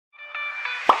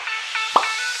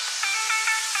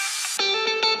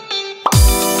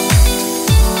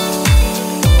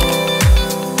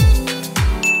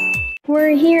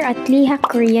We're here at Lihak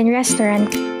Korean Restaurant.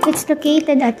 It's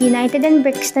located at United and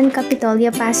Brixton,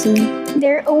 Kapitolyo, Pasig.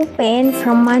 They're open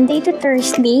from Monday to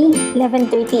Thursday,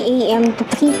 11:30 a.m. to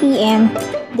 3 p.m.,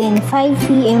 then 5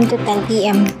 p.m. to 10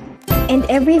 p.m. And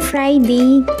every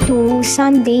Friday to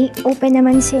Sunday, open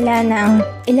naman sila ng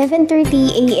 11:30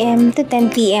 a.m. to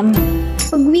 10 p.m.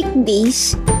 Pag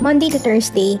weekdays, Monday to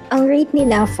Thursday, ang rate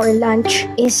nila for lunch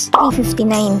is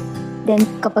 $359. Then,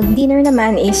 kapag dinner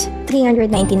naman is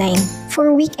 $399.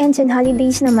 For weekends and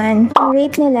holidays naman, ang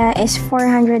rate nila is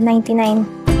 $499.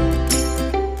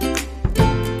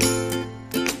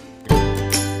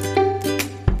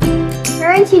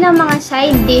 Meron silang mga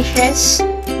side dishes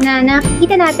na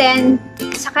nakikita natin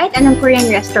sa kahit anong Korean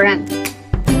restaurant.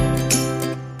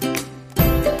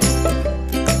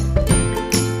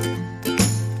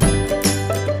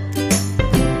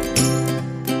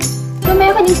 So,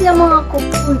 meron din silang mga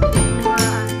cooked food.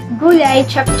 Gulay,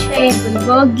 japchae,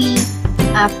 bulgogi,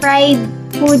 fried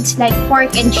foods like pork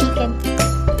and chicken.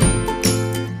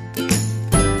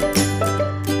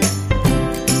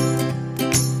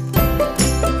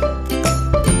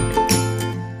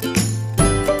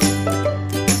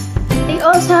 They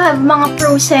also have mga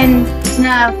frozen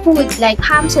na food like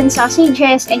hams and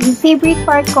sausages, and yung favorite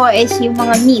part ko is yung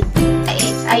mga meat.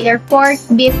 It's either pork,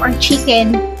 beef, or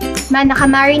chicken.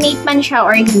 Naka-marinate man siya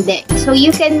or hindi. So you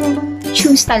can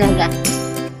choose talaga.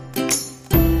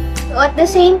 So at the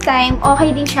same time,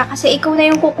 okay din siya kasi ikaw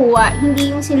na yung kukuha,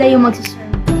 hindi yung sila yung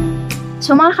magsaserve.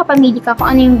 So makakapamili ka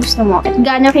kung ano yung gusto mo at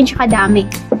gaano rin siya kadami.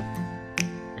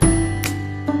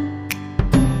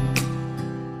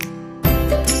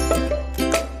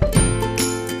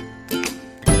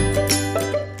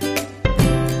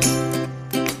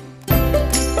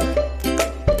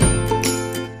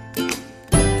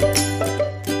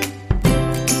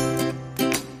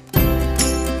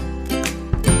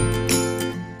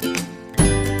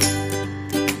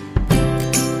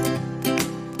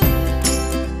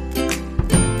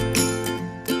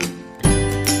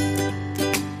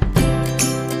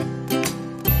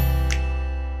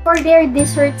 For their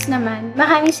desserts naman,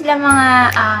 marami sila mga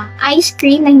ice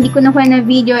cream na hindi ko nakuha na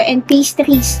video and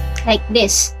pastries like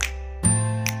this.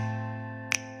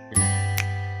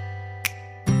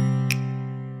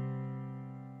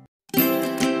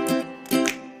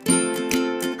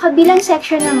 Kabilang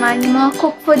section naman, yung mga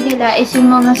cooked food nila is yung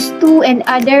mga stew and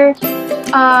other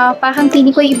parang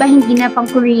feeling ko yung iba hindi na pang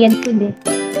Korean food eh.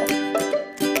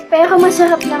 Pero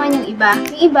masarap naman yung iba.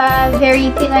 Yung iba,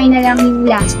 very Pinoy na lang yung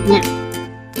lasa niya.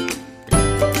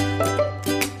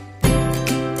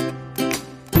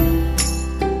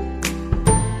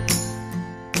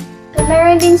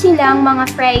 Meron din silang mga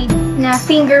fried na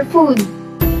finger food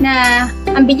na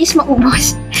ang bilis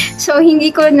maubos. So,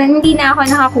 hindi na ako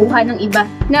nakakuha ng iba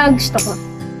na gusto ko.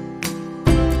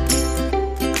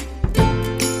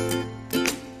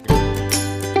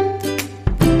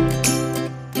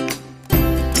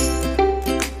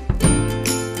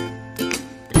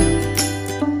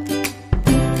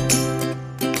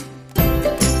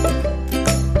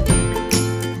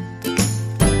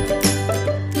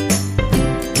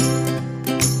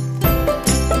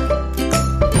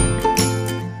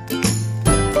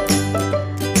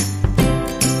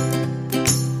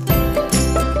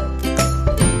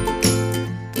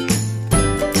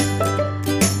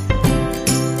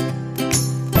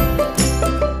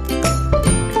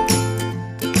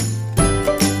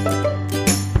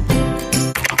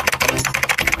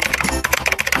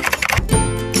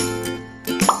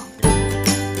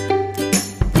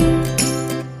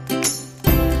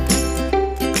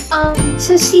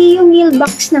 Sa CU meal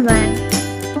box naman,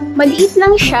 maliit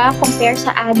lang siya compare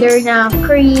sa other na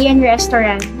Korean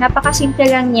restaurant. Napakasimple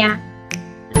lang niya.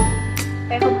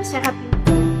 Pero masarap yung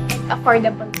food and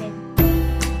affordable din.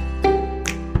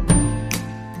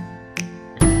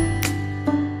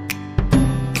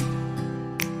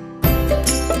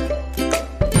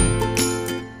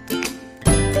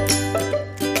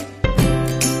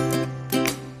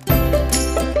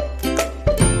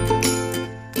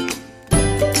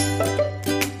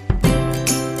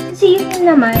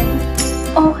 Naman,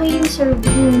 okay yung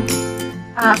serving.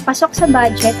 Pasok sa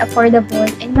budget, affordable,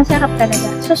 and masarap talaga.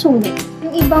 So, sulit.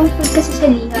 Yung ibang food kasi sa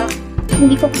Lihak,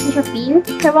 hindi ko kasi siya feel.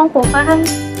 Sabi ko, parang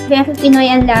very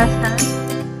Pinoy ang lasa.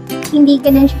 Hindi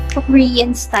ganun siya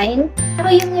Korean style. Pero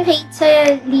yung rate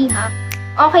sa Lihak,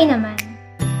 okay naman.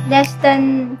 Less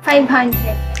than 500,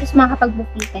 is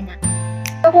makakapag-buffet ka na.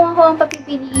 So, kung ako ang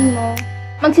papipiliin mo,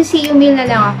 magsi-CU meal na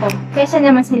lang ako, kaysa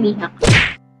naman sa Lihak.